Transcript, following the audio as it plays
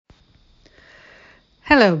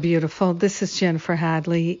Hello, beautiful. This is Jennifer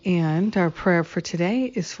Hadley, and our prayer for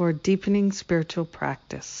today is for deepening spiritual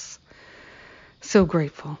practice. So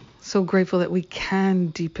grateful that we can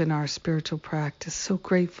deepen our spiritual practice. So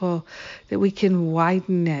grateful that we can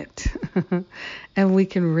widen it and we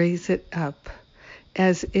can raise it up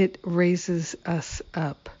as it raises us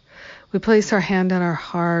up. We place our hand on our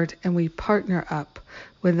heart and we partner up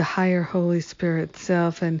with the higher Holy Spirit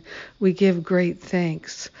self, and we give great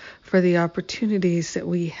thanks for the opportunities that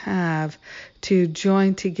we have to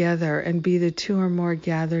join together and be the two or more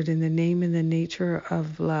gathered in the name and the nature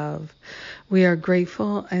of love. We are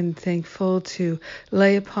grateful and thankful to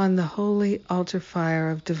lay upon the holy altar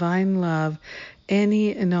fire of divine love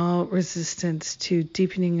any and all resistance to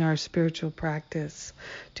deepening our spiritual practice,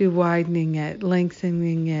 to widening it,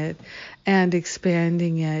 lengthening it, and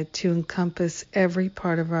expanding it to encompass every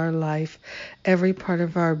part of our life, every part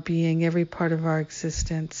of our being, every part of our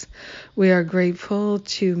existence. We are grateful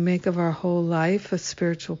to make of our whole life a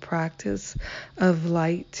spiritual practice of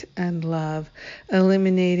light and love,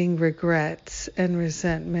 eliminating regrets and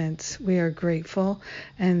resentments. We are grateful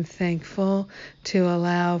and thankful to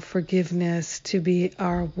allow forgiveness to be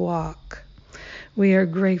our walk. We are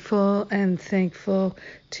grateful and thankful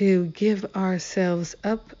to give ourselves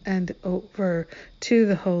up and over to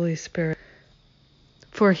the Holy Spirit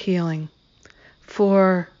for healing,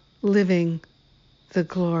 for living the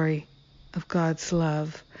glory of God's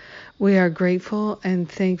love. We are grateful and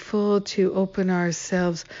thankful to open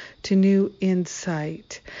ourselves to new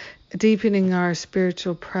insight. Deepening our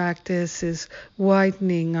spiritual practice is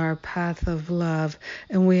widening our path of love,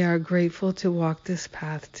 and we are grateful to walk this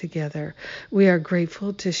path together. We are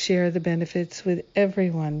grateful to share the benefits with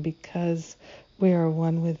everyone because we are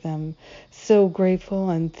one with them. So grateful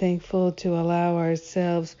and thankful to allow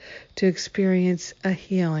ourselves to experience a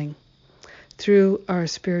healing through our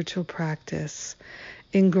spiritual practice.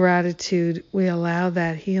 In gratitude, we allow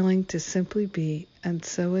that healing to simply be, and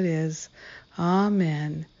so it is.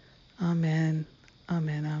 Amen. Amen.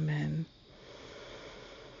 Amen.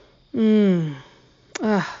 Amen.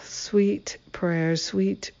 Sweet prayer,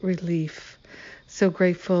 sweet relief. So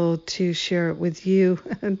grateful to share it with you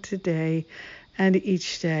today and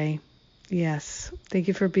each day. Yes. Thank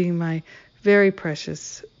you for being my very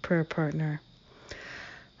precious prayer partner.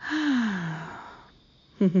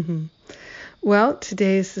 Well,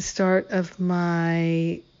 today is the start of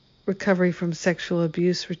my recovery from sexual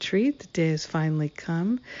abuse retreat. The day has finally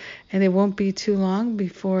come, and it won't be too long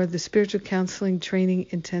before the spiritual counseling training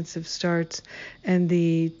intensive starts and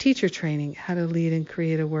the teacher training, how to lead and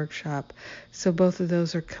create a workshop. So both of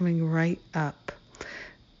those are coming right up.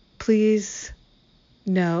 Please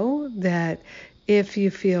know that if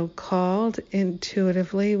you feel called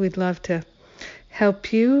intuitively, we'd love to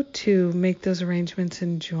help you to make those arrangements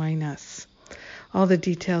and join us. All the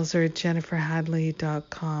details are at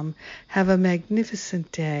jenniferhadley.com. Have a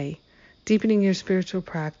magnificent day, deepening your spiritual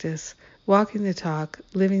practice, walking the talk,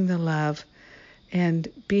 living the love, and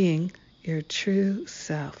being your true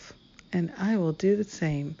self. And I will do the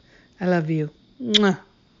same. I love you. Mwah.